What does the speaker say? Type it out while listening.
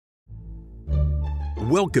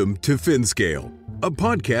Welcome to FinScale, a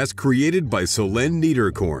podcast created by Solène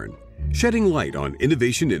Niederkorn, shedding light on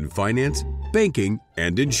innovation in finance, banking,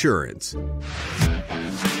 and insurance.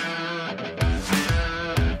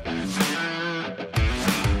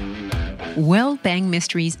 World Bank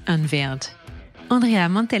Mysteries Unveiled. Andrea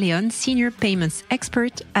Monteleone, Senior Payments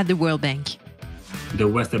Expert at the World Bank. The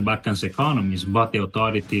Western Balkans economies, both the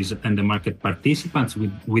authorities and the market participants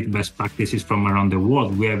with best practices from around the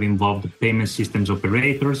world. We have involved payment systems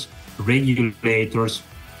operators, regulators,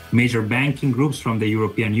 major banking groups from the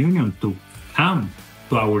European Union to come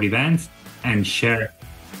to our events and share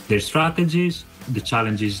their strategies, the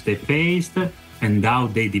challenges they faced, and how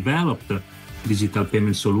they developed digital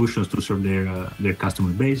payment solutions to serve their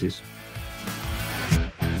customer bases.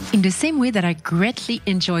 In the same way that I greatly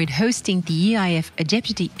enjoyed hosting the EIF, a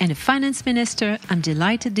deputy and a finance minister, I'm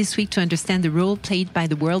delighted this week to understand the role played by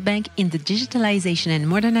the World Bank in the digitalisation and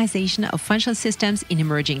modernization of financial systems in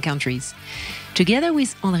emerging countries. Together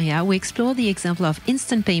with Andrea, we explore the example of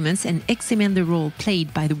instant payments and examine the role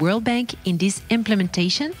played by the World Bank in this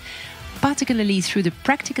implementation, particularly through the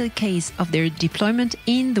practical case of their deployment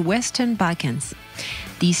in the Western Balkans.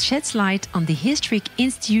 This sheds light on the historic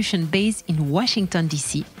institution based in Washington,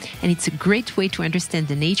 D.C., and it's a great way to understand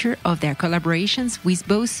the nature of their collaborations with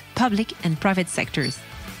both public and private sectors.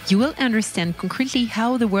 You will understand concretely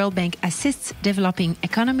how the World Bank assists developing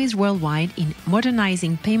economies worldwide in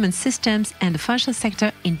modernizing payment systems and the financial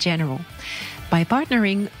sector in general. By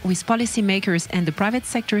partnering with policymakers and the private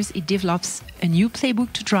sectors, it develops a new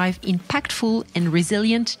playbook to drive impactful and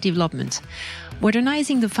resilient development.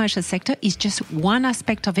 Modernizing the financial sector is just one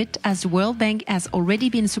aspect of it, as the World Bank has already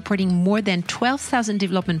been supporting more than 12,000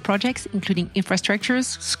 development projects, including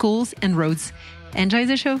infrastructures, schools, and roads. Enjoy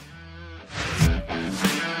the show!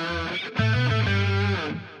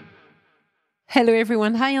 Hello,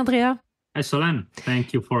 everyone. Hi, Andrea. Hi, Solène.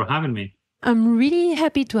 Thank you for having me. I'm really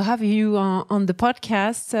happy to have you on the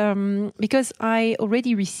podcast because I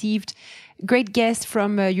already received great guests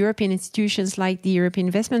from European institutions like the European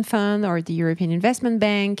Investment Fund or the European Investment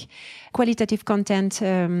Bank, qualitative content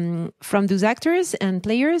from those actors and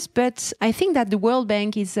players. But I think that the World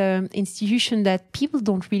Bank is an institution that people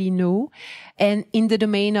don't really know. And in the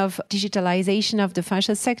domain of digitalization of the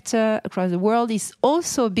financial sector across the world is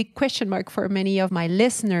also a big question mark for many of my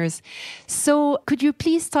listeners. So could you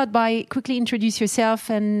please start by quickly introduce yourself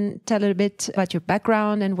and tell a bit about your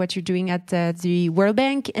background and what you're doing at the World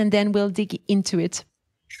Bank, and then we'll dig into it.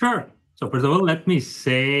 Sure. So first of all, let me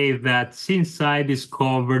say that since I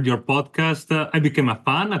discovered your podcast, I became a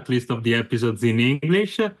fan, at least of the episodes in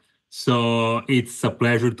English. So it's a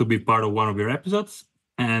pleasure to be part of one of your episodes.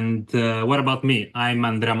 And what about me? I'm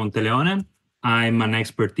Andrea Monteleone. I'm an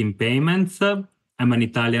expert in payments. I'm an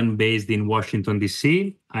Italian based in Washington,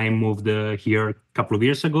 D.C. I moved here a couple of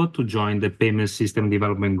years ago to join the Payment System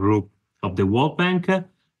Development Group of the World Bank.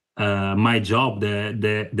 My job,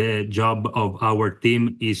 the job of our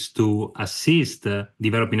team, is to assist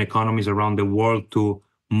developing economies around the world to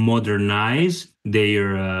modernize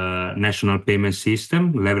their national payment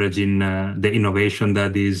system, leveraging the innovation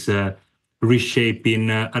that is reshaping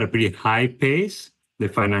at a pretty high pace the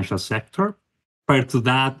financial sector. Prior to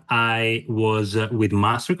that, I was with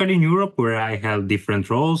MasterCard in Europe, where I held different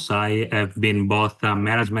roles. I have been both a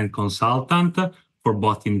management consultant for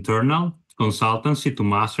both internal consultancy to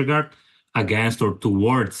MasterCard against or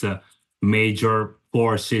towards major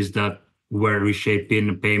forces that were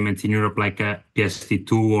reshaping payments in Europe, like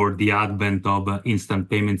PSD2 or the advent of instant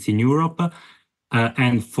payments in Europe,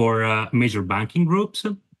 and for major banking groups.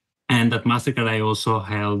 And at MasterCard, I also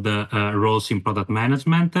held roles in product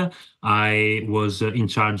management. I was in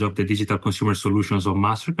charge of the digital consumer solutions of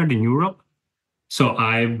MasterCard in Europe. So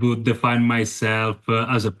I would define myself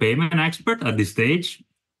as a payment expert at this stage.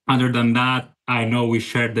 Other than that, I know we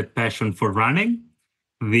share the passion for running.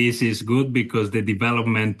 This is good because the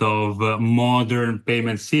development of modern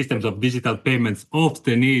payment systems, of digital payments,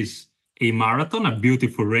 often is a marathon, a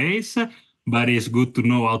beautiful race, but it's good to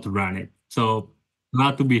know how to run it. So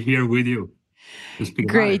glad to be here with you to speak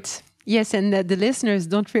about it. Great. Yes, and the listeners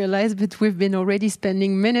don't realize, but we've been already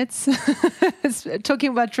spending minutes talking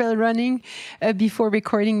about trail running before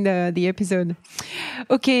recording the episode.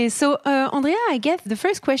 Okay, so Andrea, I guess the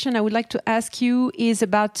first question I would like to ask you is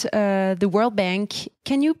about the World Bank.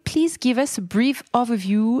 Can you please give us a brief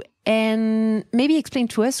overview and maybe explain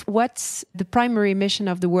to us what's the primary mission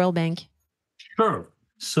of the World Bank? Sure.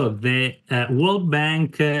 So the World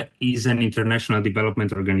Bank is an international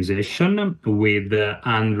development organization with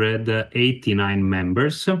 189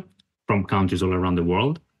 members from countries all around the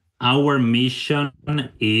world. Our mission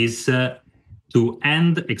is to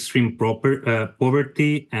end extreme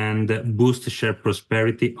poverty and boost shared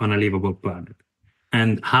prosperity on a livable planet.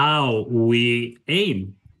 And how we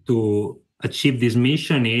aim to achieve this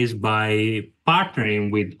mission is by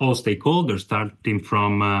partnering with all stakeholders, starting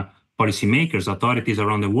from policymakers, authorities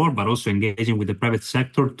around the world, but also engaging with the private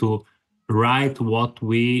sector to write what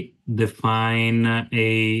we define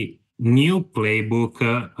a new playbook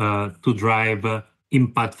to drive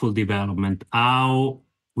impactful development. How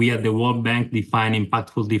we at the World Bank define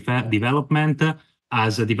impactful development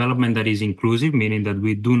as a development that is inclusive, meaning that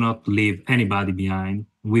we do not leave anybody behind.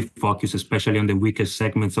 We focus especially on the weakest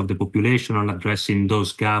segments of the population, on addressing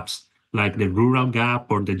those gaps like the rural gap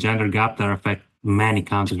or the gender gap that affect many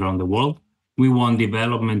countries around the world. We want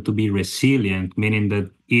development to be resilient, meaning that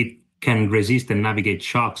it can resist and navigate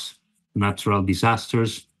shocks, natural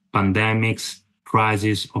disasters, pandemics,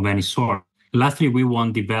 crises of any sort. Lastly, we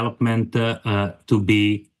want development to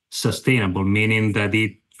be sustainable, meaning that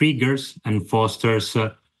it triggers and fosters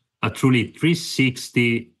a truly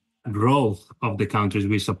 360 growth of the countries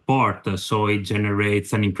we support. So it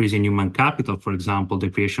generates an increase in human capital, for example, the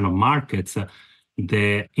creation of markets,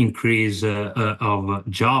 the increase of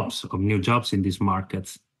jobs, of new jobs in these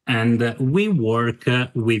markets. And we work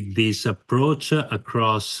with this approach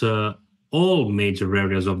across all major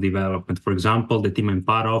areas of development. For example, the team I'm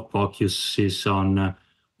part of focuses on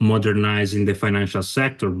modernizing the financial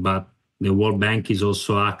sector, but the World Bank is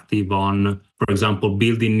also active on, for example,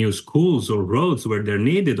 building new schools or roads where they're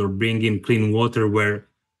needed, or bringing clean water where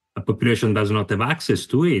a population does not have access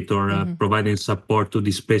to it, or providing support to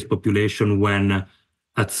displaced population when a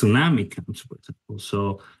tsunami comes, for example.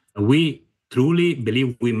 So we truly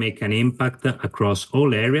believe we make an impact across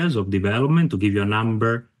all areas of development. To give you a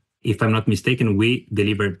number, if I'm not mistaken, we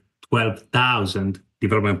delivered 12,000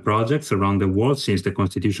 development projects around the world since the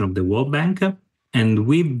constitution of the World Bank. And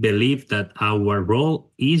we believe that our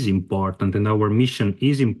role is important and our mission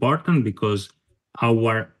is important because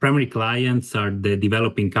our primary clients are the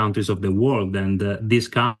developing countries of the world. And these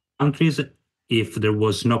countries, if there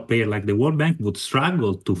was no player like the World Bank, would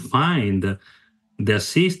struggle to find the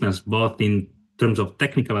assistance, both in terms of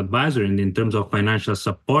technical advisory and in terms of financial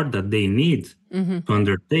support that they need to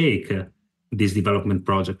undertake these development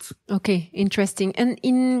projects. Okay, interesting. And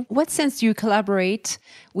in what sense do you collaborate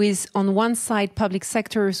with, on one side, public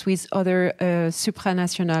sectors with other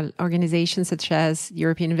supranational organizations such as the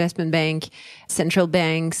European Investment Bank, central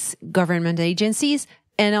banks, government agencies,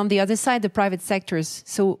 and on the other side, the private sectors?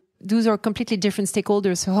 So those are completely different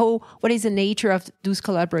stakeholders. So what is the nature of those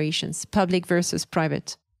collaborations, public versus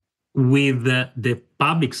private? With the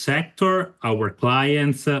public sector, our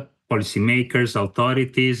clients, policymakers,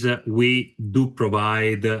 authorities, we do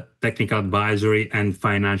provide technical advisory and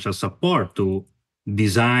financial support to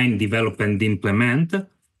design, develop, and implement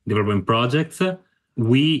development projects.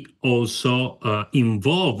 We also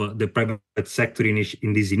involve the private sector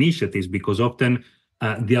in these initiatives because often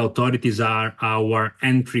the authorities are our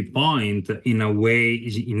entry point in a way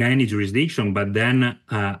in any jurisdiction, but then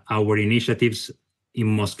our initiatives in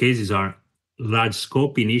most cases are large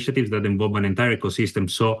scope initiatives that involve an entire ecosystem.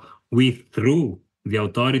 So we, through the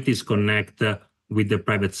authorities, connect with the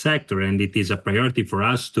private sector, and it is a priority for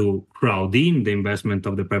us to crowd in the investment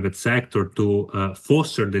of the private sector to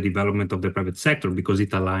foster the development of the private sector because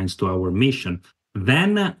it aligns to our mission.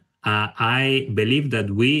 Then I believe that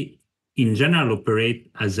we, in general, operate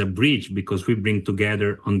as a bridge because we bring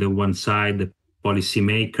together, on the one side, the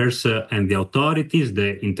policymakers and the authorities,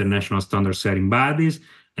 the international standard setting bodies,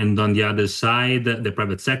 and on the other side, the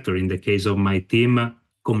private sector. In the case of my team,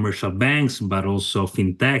 commercial banks, but also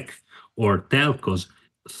fintech or telcos,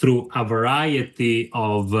 through a variety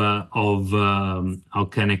of how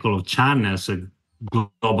can I call it, channels,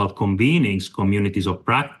 global convenings, communities of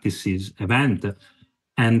practices, event.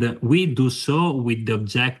 And we do so with the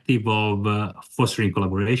objective of fostering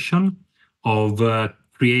collaboration, of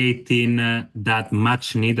creating that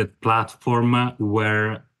much needed platform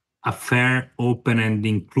where a fair, open, and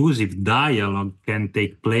inclusive dialogue can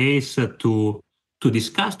take place to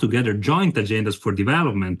discuss together joint agendas for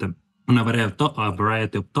development on a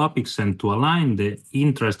variety of topics and to align the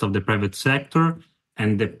interest of the private sector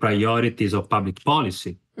and the priorities of public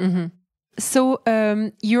policy. Mm-hmm. So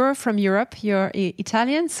you're from Europe, you're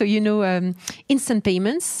Italian, so you know instant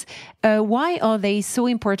payments. Why are they so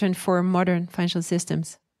important for modern financial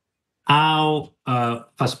systems? How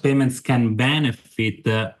fast payments can benefit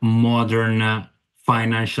modern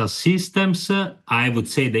financial systems? I would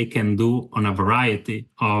say they can do on a variety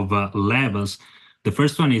of levels. The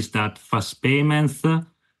first one is that fast payments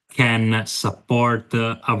can support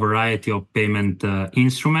a variety of payment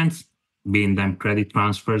instruments. being them credit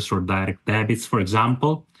transfers or direct debits, for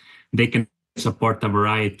example. They can support a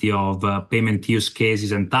variety of payment use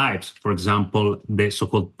cases and types. For example, the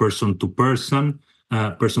so-called person-to-person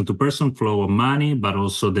flow of money, but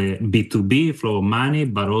also the B2B flow of money,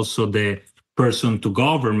 but also the person to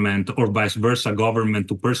government or vice versa, government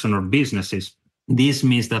to person or businesses. This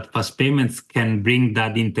means that fast payments can bring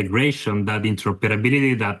that integration, that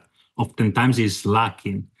interoperability that oftentimes is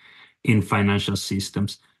lacking in financial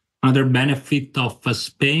systems. Another benefit of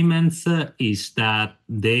fast payments is that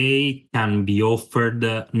they can be offered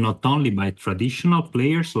not only by traditional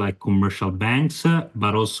players like commercial banks,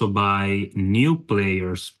 but also by new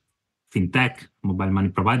players, fintech, mobile money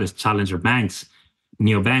providers, challenger banks,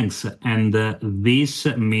 neobanks. And this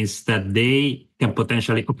means that they can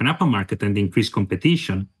potentially open up a market and increase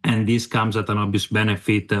competition. And this comes at an obvious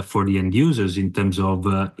benefit for the end users in terms of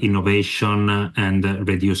innovation and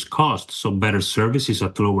reduced costs. So better services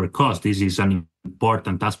at lower cost. This is an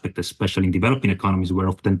important aspect, especially in developing economies, where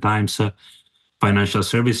oftentimes financial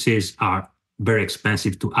services are very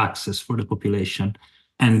expensive to access for the population.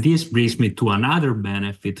 And this brings me to another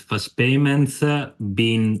benefit. Fast payments,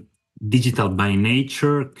 being digital by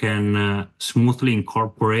nature, can smoothly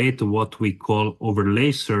incorporate what we call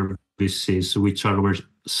overlay services, which are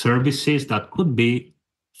services that could be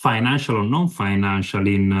financial or non-financial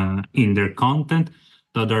in their content,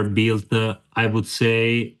 that are built, I would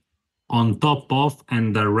say, on top of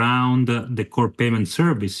and around the core payment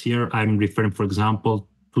service. Here, I'm referring, for example,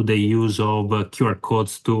 to the use of QR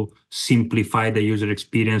codes to simplify the user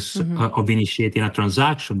experience of initiating a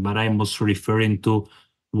transaction, but I'm also referring to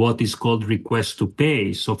what is called request to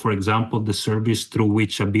pay. So, for example, the service through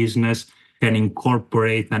which a business can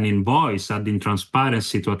incorporate an invoice, adding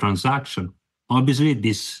transparency to a transaction. Obviously,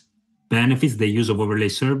 this benefits the use of overlay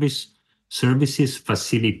services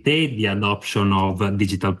facilitate the adoption of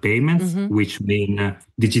digital payments, which mean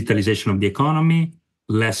digitalization of the economy,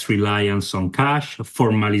 less reliance on cash,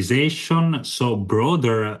 formalization. So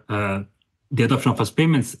broader, the adoption of fast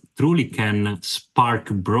payments truly can spark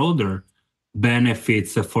broader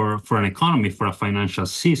benefits for an economy, for a financial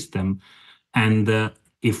system. And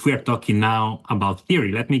if we are talking now about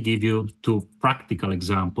theory, let me give you two practical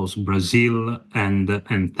examples, Brazil and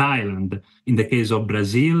Thailand. In the case of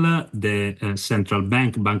Brazil, the central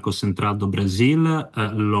bank, Banco Central do Brasil,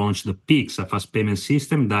 launched the PIX, a fast payment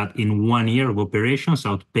system that in 1 year of operations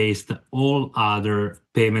outpaced all other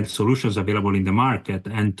payment solutions available in the market.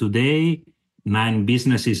 And today, 9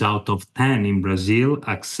 businesses out of 10 in Brazil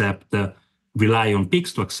rely on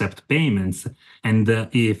PIX to accept payments. And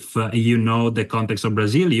if you know the context of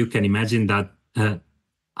Brazil, you can imagine that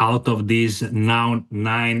out of these now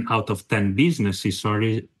 9 out of 10 businesses,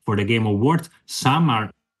 sorry for the game of words, some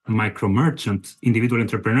are micro merchants, individual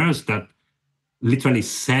entrepreneurs that literally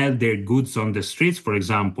sell their goods on the streets, for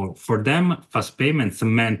example. For them, fast payments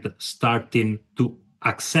meant starting to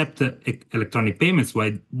accept electronic payments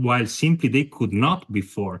while simply they could not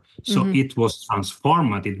before. So it was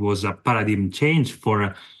transformative. It was a paradigm change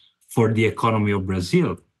for the economy of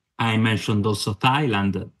Brazil. I mentioned also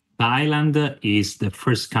Thailand. Thailand is the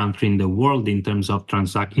first country in the world in terms of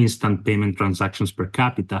instant payment transactions per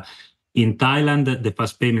capita. In Thailand, the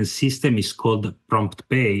fast payment system is called Prompt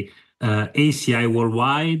Pay. ACI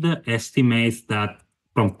Worldwide estimates that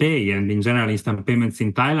Prompt Pay and in general instant payments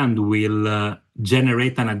in Thailand will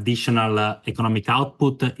generate an additional economic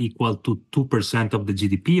output equal to 2% of the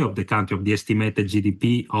GDP of the country, of the estimated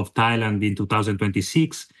GDP of Thailand in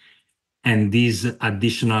 2026. And this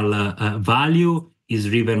additional value is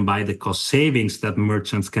driven by the cost savings that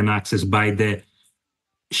merchants can access, by the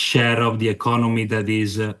share of the economy that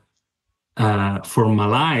is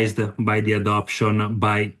formalized by the adoption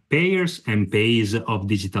by payers and payees of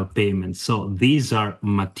digital payments. So these are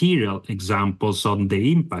material examples of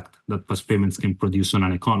the impact that fast payments can produce on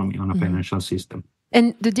an economy, on a financial system.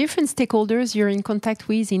 And the different stakeholders you're in contact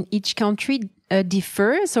with in each country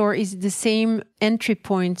differs, or is it the same entry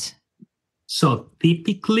point? So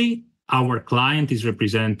typically, our client is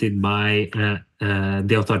represented by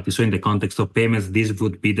the authority. So in the context of payments, this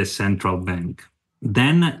would be the central bank.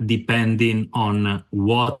 Then, depending on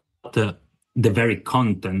what the very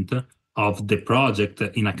content of the project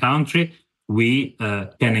in a country, we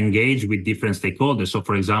can engage with different stakeholders. So,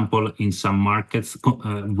 for example, in some markets,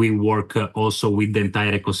 we work also with the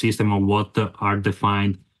entire ecosystem of what are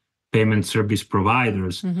defined payment service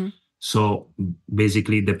providers. So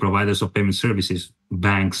basically the providers of payment services,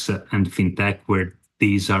 banks and fintech, where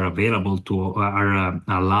these are are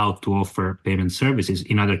allowed to offer payment services.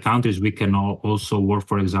 In other countries, we can also work,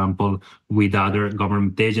 for example, with other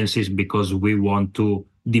government agencies because we want to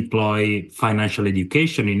deploy financial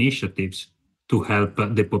education initiatives to help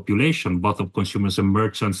the population, both of consumers and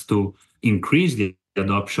merchants, to increase the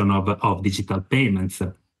adoption of digital payments.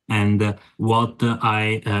 And what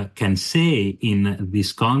I can say in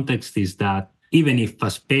this context is that even if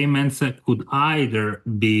fast payments could either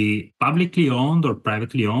be publicly owned or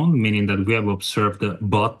privately owned, meaning that we have observed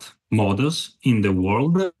both models in the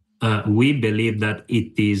world, we believe that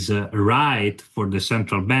it is right for the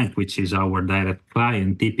central bank, which is our direct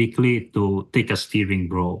client, typically to take a steering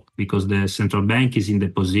role, because the central bank is in the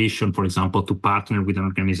position, for example, to partner with an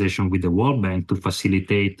organization with the World Bank to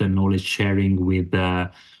facilitate the knowledge sharing with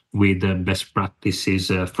best practices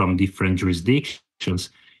from different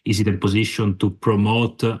jurisdictions. Is in a position to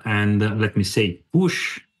promote and, let me say,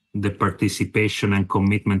 push the participation and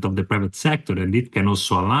commitment of the private sector, and it can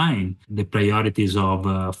also align the priorities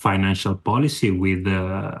of financial policy with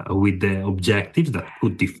the objectives that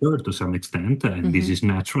could differ to some extent, and this is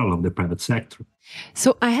natural of the private sector.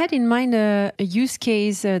 So I had in mind a use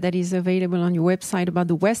case that is available on your website about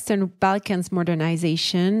the Western Balkans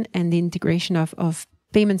modernization and the integration of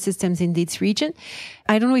payment systems in this region.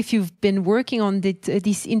 I don't know if you've been working on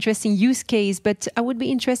this interesting use case, but I would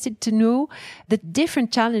be interested to know the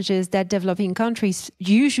different challenges that developing countries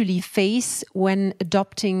usually face when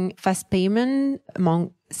adopting fast payment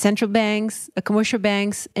among central banks, commercial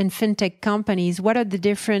banks, and fintech companies. What are the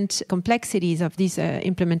different complexities of these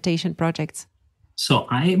implementation projects? So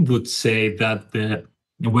I would say that the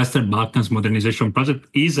Western Balkans modernization project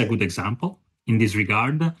is a good example in this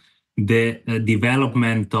regard. The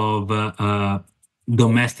development of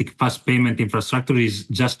domestic fast payment infrastructure is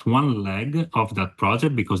just one leg of that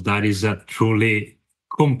project, because that is a truly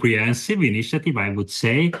comprehensive initiative, I would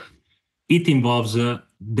say. It involves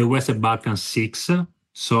the Western Balkans 6,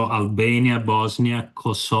 so Albania, Bosnia,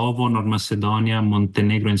 Kosovo, North Macedonia,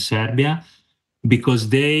 Montenegro, and Serbia, because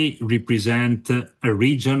they represent a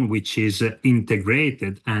region which is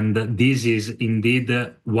integrated, and this is indeed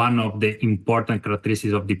one of the important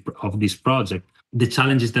characteristics of this project. The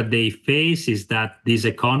challenges that they face is that these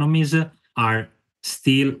economies are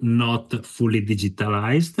still not fully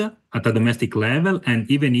digitalized at a domestic level, and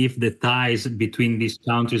even if the ties between these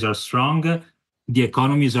countries are strong, the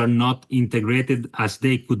economies are not integrated as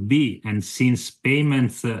they could be. And since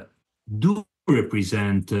payments do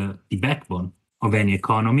represent the backbone of any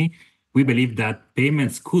economy, we believe that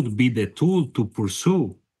payments could be the tool to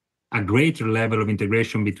pursue a greater level of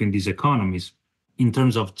integration between these economies. In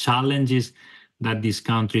terms of challenges that these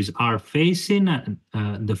countries are facing,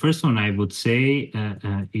 the first one I would say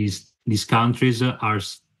is these countries are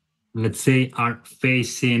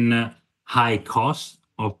facing high costs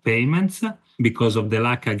of payments because of the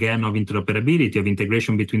lack, again, of interoperability, of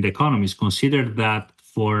integration between the economies. Consider that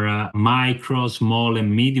for micro, small,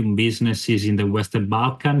 and medium businesses in the Western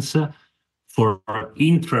Balkans, for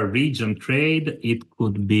intra-region trade, it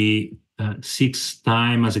could be 6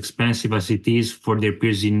 times as expensive as it is for their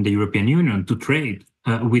peers in the European Union to trade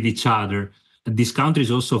with each other. These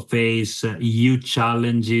countries also face huge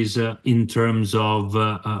challenges in terms of,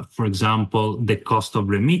 for example, the cost of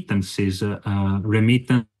remittances.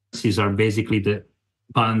 Remittances are basically the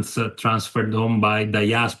funds transferred home by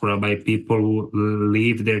diaspora, by people who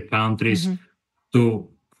leave their countries to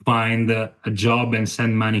find a job and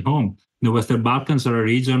send money home. The Western Balkans are a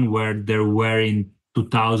region where there were in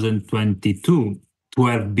 2022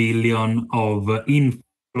 12 billion of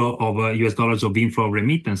inflow of US dollars of inflow of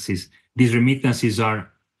remittances. These remittances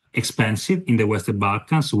are expensive in the Western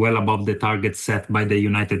Balkans, well above the target set by the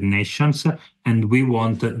United Nations, and we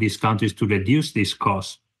want these countries to reduce these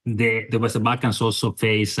costs. The Western Balkans also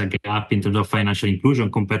face a gap in terms of financial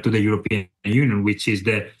inclusion compared to the European Union, which is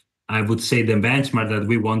I would say, the benchmark that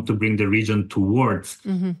we want to bring the region towards.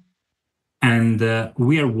 And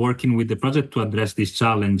we are working with the project to address these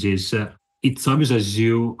challenges. It's obvious, as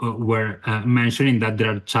you were mentioning, that there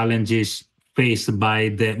are challenges faced by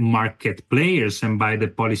the market players and by the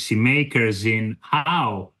policymakers in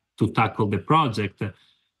how to tackle the project.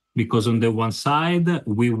 Because on the one side,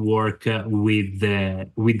 we work with the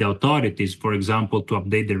authorities, for example, to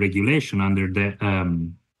update the regulation under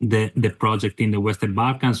the project in the Western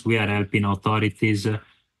Balkans. We are helping authorities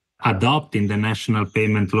adopting the national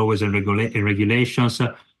payment laws and regulations,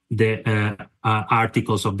 the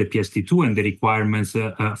articles of the PSD2 and the requirements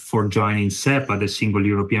for joining SEPA, the Single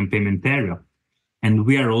European Payment Area. And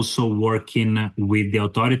we are also working with the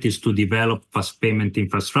authorities to develop fast payment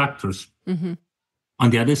infrastructures. On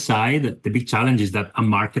the other side, the big challenge is that a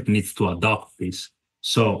market needs to adopt this.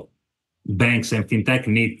 So banks and fintech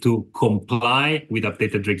need to comply with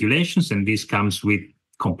updated regulations, and this comes with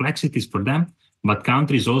complexities for them. But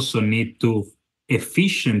countries also need to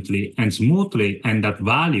efficiently and smoothly and at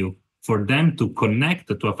value for them to connect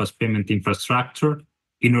to a fast payment infrastructure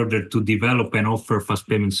in order to develop and offer fast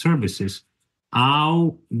payment services.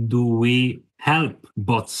 How do we help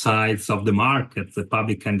both sides of the market, the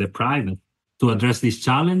public and the private, to address these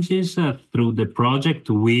challenges? Through the project,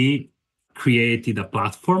 we created a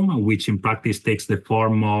platform which in practice takes the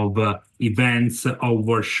form of events, of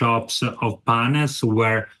workshops, of panels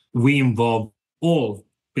where we involve all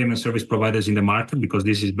payment service providers in the market, because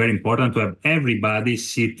this is very important to have everybody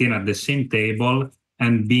sitting at the same table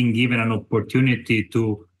and being given an opportunity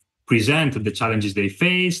to present the challenges they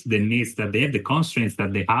face, the needs that they have, the constraints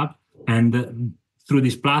that they have. And through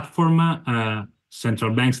this platform,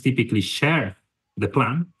 central banks typically share the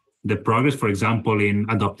plan, the progress, for example, in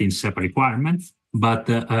adopting SEPA requirements. But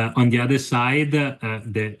on the other side,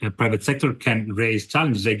 the private sector can raise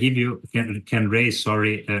challenges. Can raise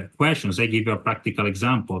questions. I give you a practical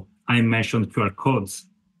example. I mentioned QR codes.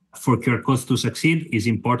 For QR codes to succeed, it's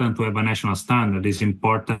important to have a national standard. It's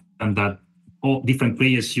important that all different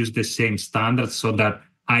players use the same standards so that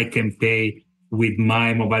I can pay with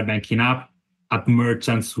my mobile banking app at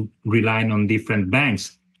merchants relying on different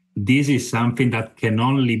banks. This is something that can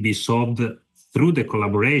only be solved through the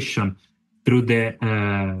collaboration, through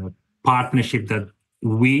the partnership that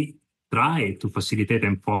we try to facilitate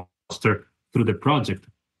and foster through the project.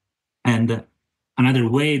 And another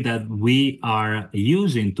way that we are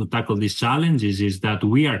using to tackle these challenges is that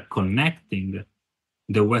we are connecting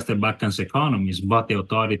the Western Balkans economies, both the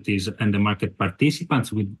authorities and the market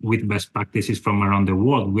participants, with best practices from around the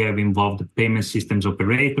world. We have involved payment systems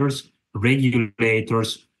operators,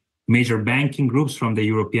 regulators, major banking groups from the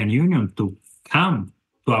European Union to come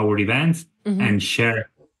to our events and share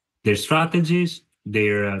their strategies,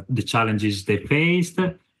 the challenges they faced,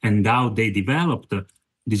 and how they developed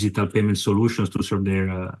digital payment solutions to serve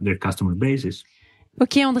their customer bases.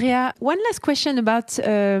 Okay, Andrea, one last question about,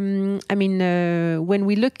 when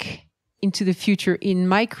we look into the future, in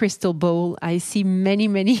my crystal ball, I see many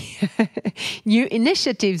new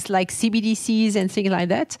initiatives like CBDCs and things like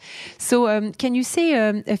that. So can you say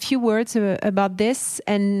a few words about this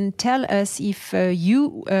and tell us if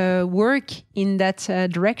you work in that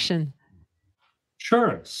direction?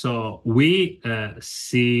 Sure. So we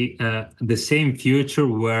see the same future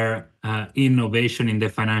where innovation in the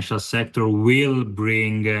financial sector will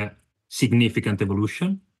bring significant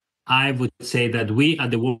evolution. I would say that we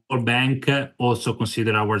at the World Bank also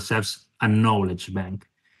consider ourselves a knowledge bank,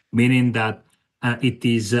 meaning that it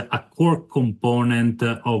is a core component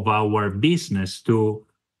of our business to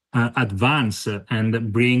advance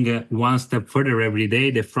and bring one step further every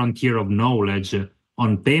day the frontier of knowledge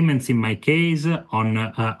on payments, in my case, on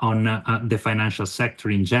the financial sector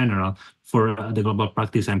in general, for the global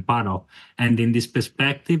practice I'm part of. And in this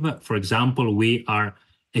perspective, for example, we are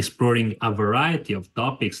exploring a variety of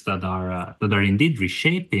topics that are indeed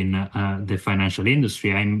reshaping the financial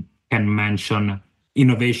industry. I can mention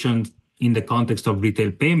innovation in the context of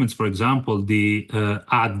retail payments, for example, the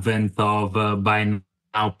advent of buy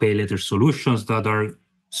now, pay later solutions that are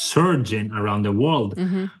surging around the world.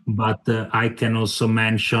 But I can also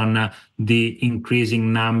mention the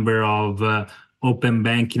increasing number of open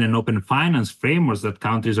banking and open finance frameworks that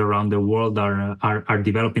countries around the world are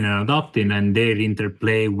developing and adopting, and their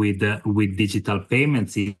interplay with digital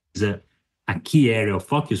payments is a key area of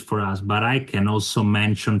focus for us. But I can also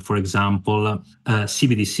mention, for example,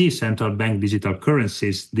 CBDC, central bank digital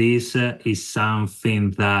currencies. This is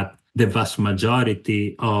something that the vast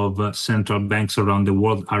majority of central banks around the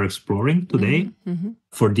world are exploring today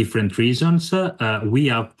for different reasons. We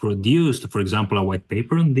have produced, for example, a white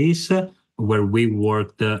paper on this, where we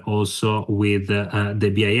worked also with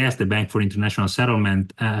the BIS, the Bank for International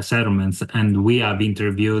Settlements, and we have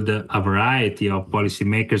interviewed a variety of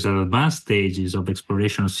policymakers at advanced stages of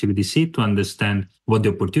exploration of CBDC to understand what the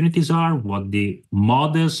opportunities are, what the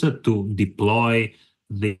models to deploy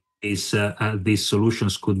these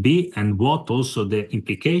solutions could be, and what also the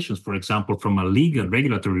implications, for example, from a legal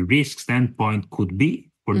regulatory risk standpoint could be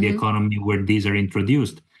for the economy where these are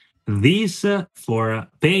introduced. This, for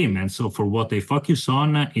payments, so for what they focus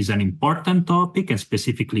on, is an important topic, and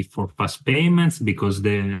specifically for fast payments, because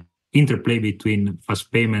the interplay between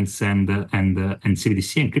fast payments and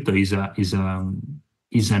CBDC and crypto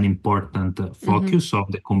is an important focus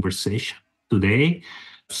of the conversation today.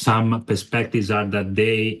 Some perspectives are that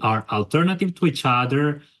they are alternative to each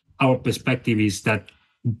other. Our perspective is that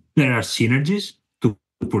there are synergies to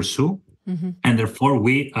pursue. And therefore,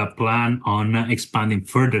 we plan on expanding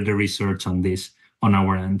further the research on this on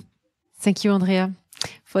our end. Thank you, Andrea,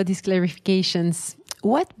 for these clarifications.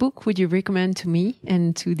 what book would you recommend to me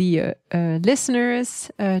and to the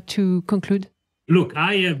listeners to conclude? Look,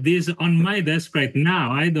 I have this on my desk right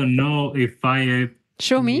now. I don't know if I have.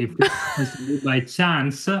 Show me. If it's by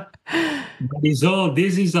chance. But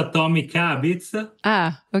this is Atomic Habits.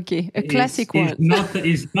 Ah, okay. A classic one.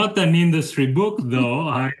 It's not an industry book,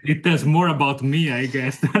 though. It tells more about me, I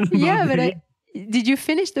guess. Yeah, but did you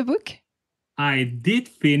finish the book? I did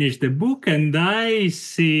finish the book, and I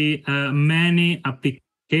see many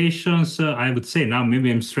applications. I would say now maybe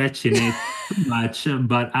I'm stretching it too much,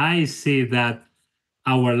 but I see that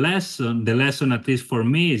the lesson at least for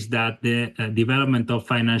me, is that the development of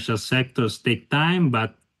financial sectors take time,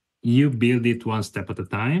 but you build it one step at a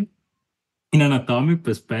time in an atomic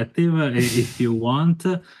perspective, if you want.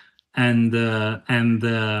 And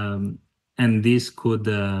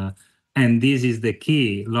this is the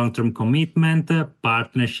key: long-term commitment,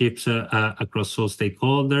 partnerships across all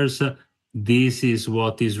stakeholders. This is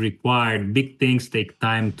what is required. Big things take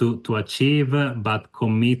time to achieve, but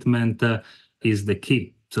commitment is the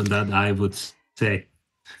key. So that I would say.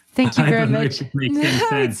 Thank you very much. I don't know if it makes any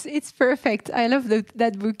sense. It's perfect. I love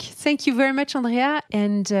that book. Thank you very much, Andrea,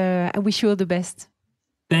 and I wish you all the best.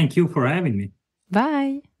 Thank you for having me.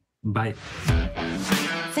 Bye. Bye.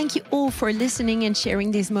 Thank you all for listening and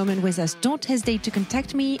sharing this moment with us. Don't hesitate to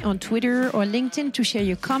contact me on Twitter or LinkedIn to share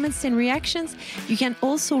your comments and reactions. You can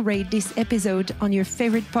also rate this episode on your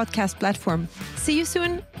favorite podcast platform. See you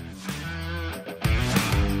soon.